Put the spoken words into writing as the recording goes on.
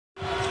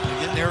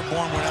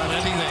airborne without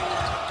anything.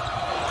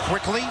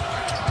 Quickly,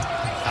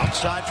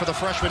 outside for the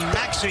freshman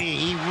Maxey.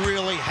 He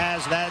really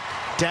has that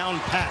down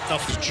pat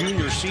of his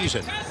junior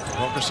season.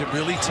 Fulkerson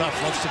really tough,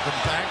 loves to come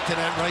back to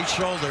that right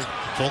shoulder.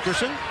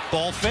 Fulkerson,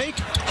 ball fake,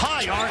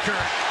 high archer.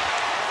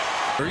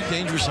 Very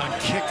dangerous on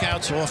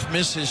kickouts off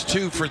misses,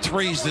 2 for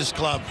 3s, this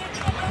club.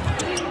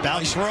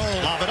 Bounce roll,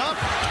 lob it up.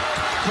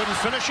 Couldn't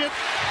finish it,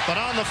 but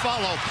on the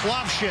follow,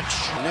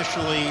 Plavšić.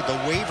 Initially, the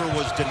waiver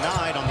was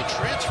denied on the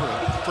transfer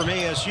from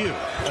ASU.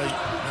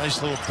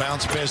 Nice little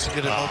bounce pass to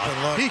get an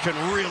open look. He can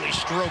really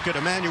stroke it,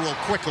 Emmanuel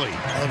Quickly.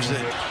 Loves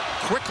it.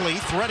 Quickly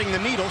threading the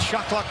needle,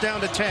 shot clock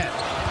down to 10.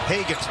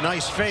 Hagans,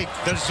 nice fake.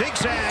 The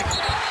zigzag,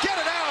 get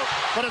it out,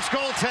 but it's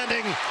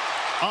goaltending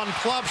on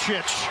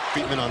Plavšić.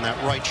 Treatment on that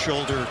right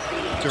shoulder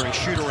during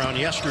shoot-around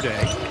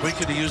yesterday. We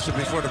could have used it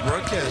before the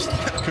broadcast.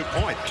 Good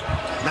point.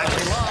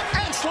 Maxey lob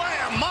and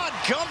slam,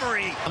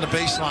 Montgomery. On the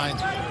baseline,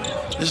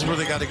 this is where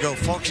they got to go.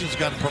 Fulkerson's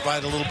got to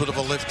provide a little bit of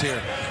a lift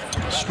here.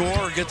 Score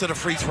or get to the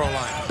free throw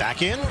line.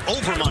 Back in,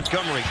 over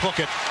Montgomery, book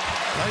it.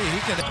 He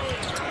can.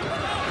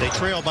 They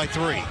trail by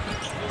 3.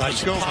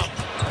 Nice go.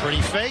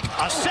 Pretty fake,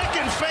 a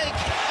second fake,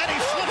 and he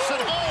flips it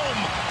home.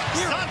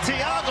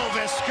 Santiago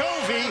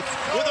Vescovi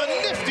with a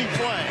nifty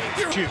play.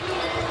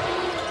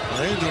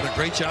 They're doing a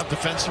great job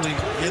defensively,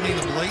 getting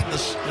them late in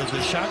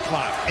the shot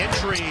clock.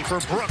 Entry for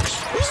Brooks.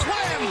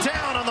 Slam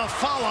down on the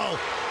follow.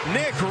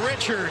 Nick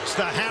Richards,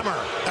 the hammer.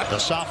 The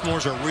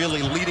sophomores are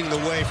really leading the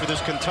way for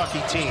this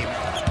Kentucky team.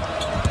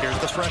 Here's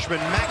the freshman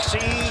Maxey.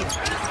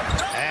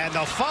 And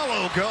the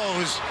follow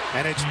goes,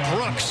 and it's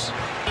Brooks.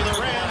 To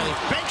the rim.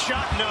 Bank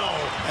shot, no.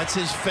 That's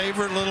his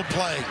favorite little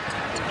play.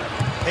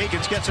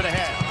 Hagans gets it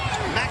ahead.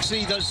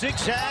 Maxey, the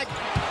zigzag.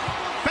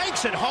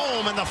 Banks it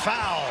home, and the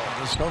foul.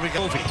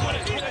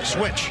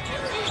 Switch.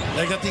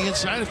 They got the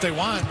inside if they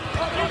want.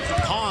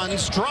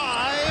 Pons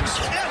drives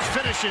and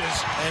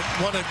finishes. And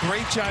what a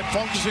great job.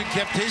 Fulkerson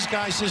kept his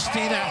guy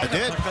Sistine out. I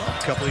did.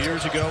 A couple of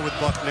years ago with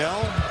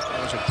Bucknell.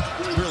 That was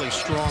a really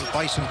strong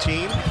Bison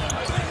team.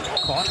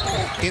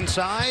 Caught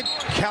inside.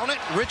 Count it.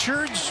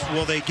 Richards.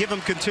 Will they give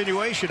him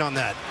continuation on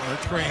that?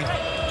 That's great.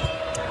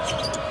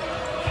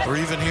 Or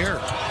even here.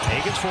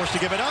 Hagans forced to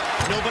give it up.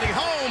 Nobody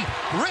home.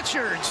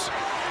 Richards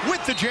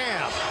with the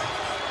jam.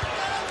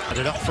 Put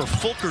it up for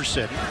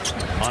Fulkerson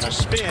on a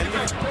spin.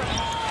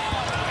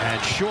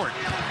 And short.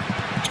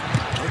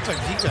 Looks like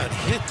he got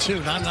hit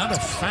too. Not a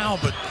foul,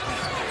 but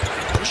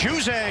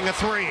Juzang a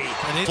 3.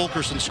 And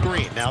Fulkerson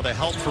screen. Now the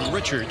help from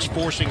Richards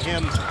forcing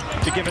him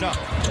to give it up.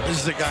 This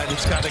is the guy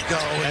that's got to go.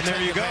 And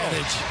there you go.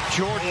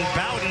 Jordan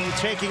Bowden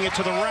taking it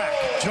to the rack.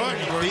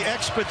 Jordan, the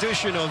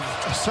expedition of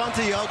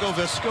Santiago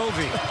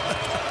Vescovi.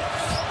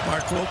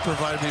 Mark will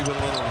provide me with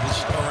a little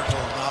historical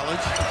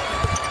knowledge.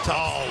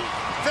 Oh,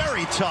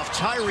 very tough.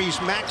 Tyrese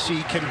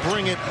Maxey can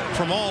bring it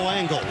from all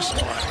angles.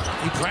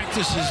 He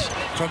practices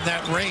from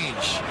that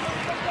range.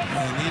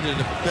 He needed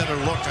a better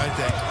look, I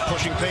think.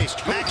 Pushing pace.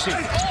 Maxey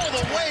all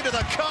the way to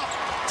the cup.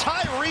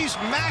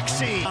 Tyrese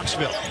Maxey.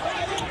 Knoxville.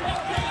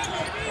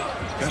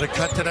 Got to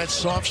cut to that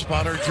soft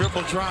spot or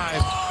dribble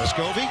drive.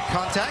 Vescovi,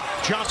 contact.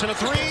 Johnson a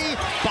 3.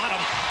 Bottom.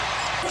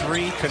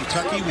 3,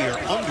 Kentucky. We are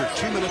under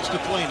 2 minutes to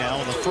play now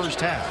in the first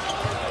half.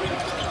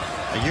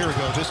 A year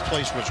ago, this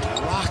place was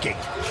rocking.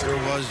 Sure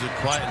was. A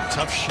quiet and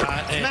tough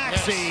shot. And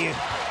Maxey,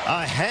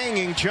 a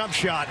hanging jump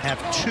shot. Have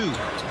 2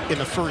 in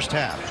the first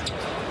half.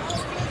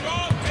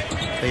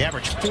 They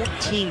average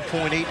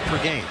 14.8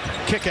 per game.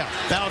 Kick out.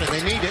 Bowden,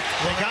 they need it.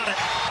 They got it.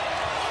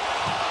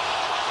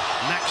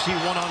 Maxey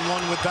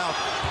one-on-one with Bowden.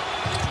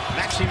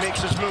 Maxey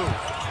makes his move.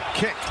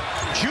 Kick.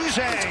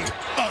 Juzang.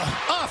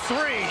 A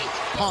 3.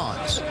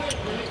 Pons.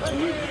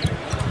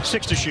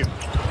 6 to shoot.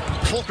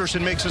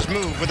 Fulkerson makes his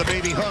move with a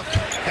baby hook,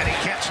 and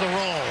he gets the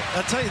roll.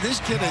 I'll tell you, this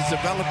kid has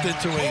developed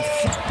into a...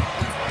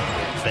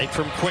 Fake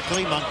from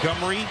Quickly.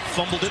 Montgomery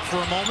fumbled it for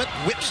a moment.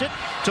 Whips it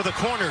to the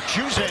corner.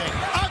 Juzang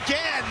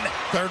again.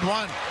 Third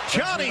one.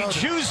 Johnny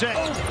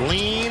Juzang.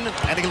 Lean,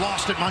 and he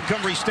lost it.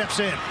 Montgomery steps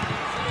in.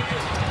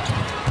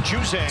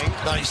 Juzang.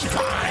 Nice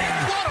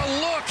find. What a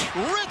look.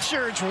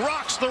 Richards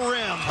rocks the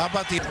rim. How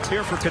about the...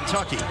 Here for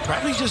Kentucky.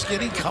 Probably just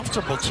getting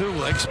comfortable,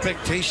 too.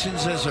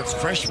 Expectations as a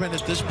freshman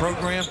at this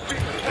program.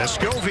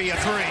 Vescovi a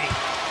 3.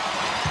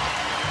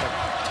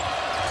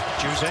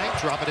 Juzang,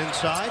 drop it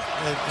inside.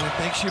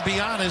 It makes you be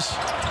honest.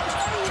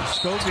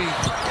 Vescovi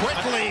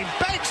Quickly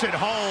banks it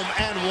home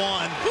and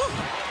 1.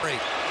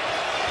 Great.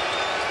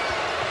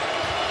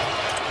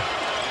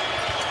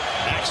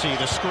 Maxey,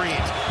 the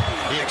screen.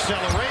 The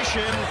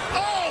acceleration.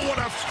 Oh, what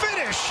a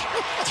finish!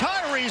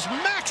 Tyrese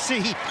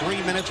Maxey.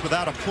 3 minutes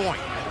without a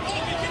point.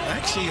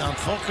 Maxey on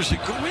Fulkerson.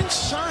 Go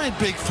inside,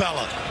 big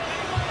fella.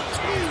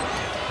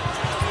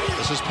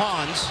 This is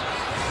Pons.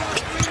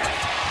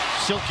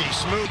 Silky,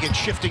 smooth, and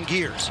shifting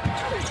gears.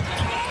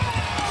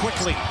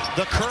 Quickly,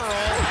 the curl.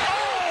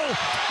 Oh!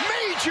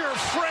 Major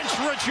French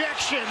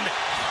rejection.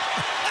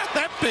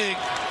 That big.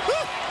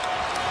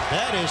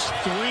 That is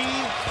 3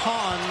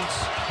 Pons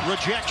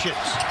rejections.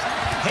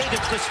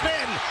 Hagans to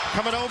spin.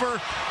 Coming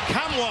over.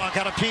 Kamwa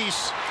got a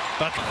piece.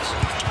 Buckets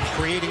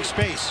creating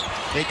space.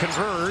 They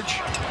converge.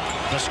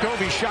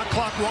 Vescovi shot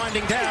clock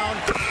winding down.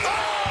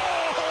 Oh!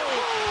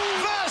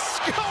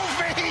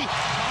 Vescovi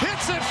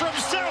hits it from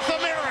South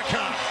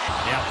America.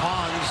 Yeah,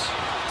 Pons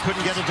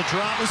couldn't get it to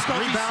drop.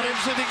 Rebounded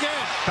it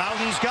again.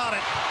 Bowden's got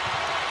it.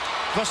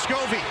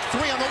 Vescovi,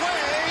 three on the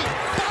way.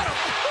 Bottom.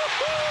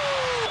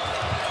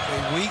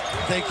 Weak,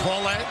 they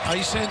call that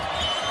icing.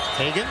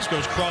 Higgins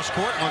goes cross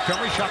court.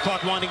 Montgomery, shot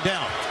clock winding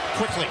down.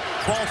 Quickly,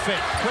 ball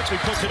fake. Quickly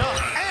puts it up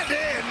and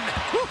in.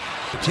 Woo.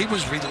 The team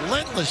was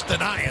relentless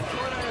denying.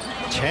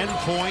 10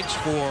 points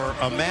for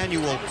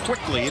Emmanuel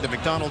Quickly, the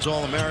McDonald's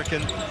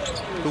All-American,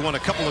 who won a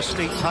couple of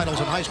state titles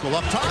in high school.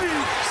 Up top,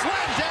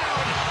 slam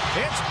down.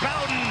 It's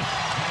Bowden.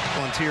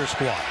 Volunteer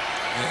squad.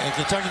 And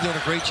Kentucky doing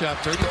a great job.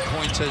 30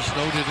 points as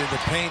noted in the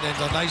paint, and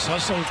a nice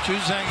hustle of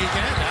Juzang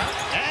again.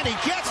 And he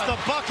gets the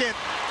bucket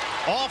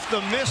off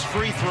the missed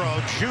free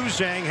throw.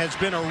 Juzang has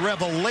been a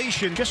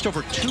revelation. Just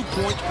over 2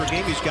 points per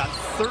game. He's got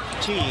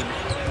 13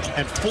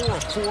 and 4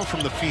 of 4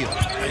 from the field.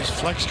 Nice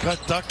flex cut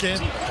duck in.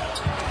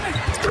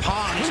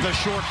 Pons the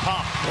short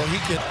pop. Well, he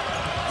could.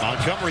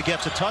 Montgomery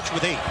gets a touch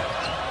with 8.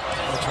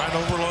 Trying to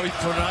overload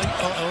for an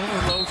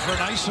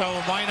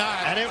ISO. Why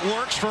not? And it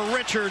works for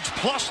Richards,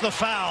 plus the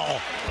foul.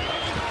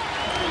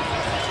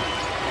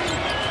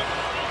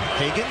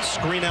 Higgins,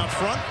 screen out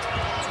front.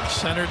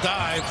 Center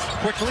dive.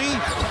 Quickly.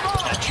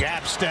 A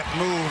jab step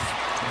move.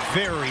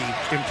 Very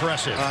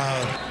impressive.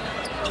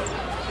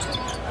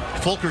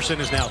 Fulkerson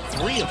is now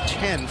 3 of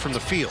 10 from the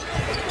field.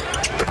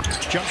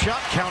 Jump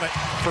shot, count it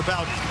for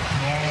Bowden.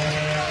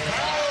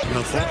 You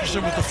know,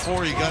 Fulkerson with the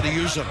 4, you got to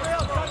use him.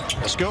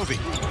 Vescovi.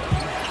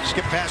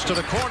 Skip pass to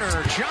the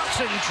corner.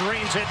 Johnson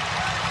drains it.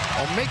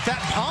 I'll make that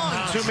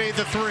Pons who made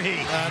the 3.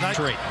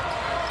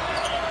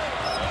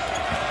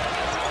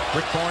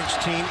 Rick Barnes'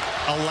 team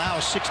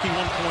allows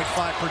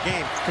 61.5 per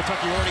game.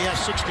 Kentucky already has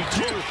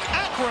 62.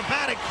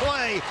 Acrobatic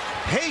play.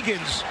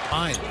 Higgins.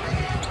 Fine.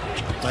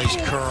 Nice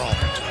curl.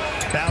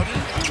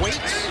 Bowden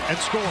waits and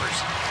scores.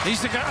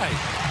 He's the guy.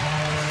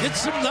 Get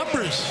some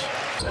numbers.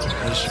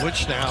 The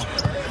switch now.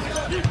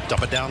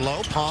 Dump it down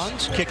low.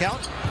 Pons, kick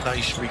out.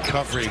 Nice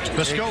recovery.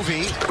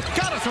 Vescovi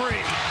got a 3.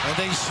 And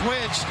they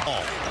switched.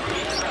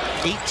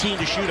 18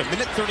 to shoot.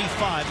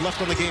 1:35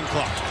 left on the game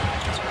clock.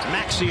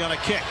 Maxey on a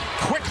kick.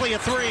 Quickly a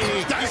 3.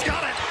 He's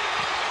got it.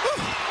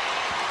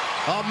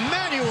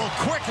 Emmanuel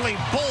Quickly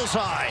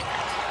bullseye.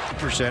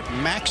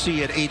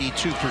 Maxey at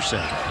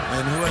 82%.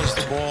 And who has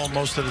the ball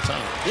most of the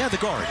time? Yeah, the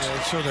guards.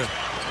 Sort of.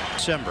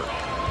 December.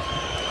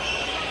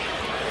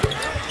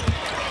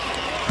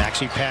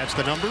 Maxey pads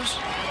the numbers.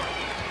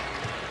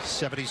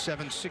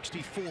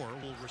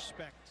 77-64 will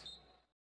respect.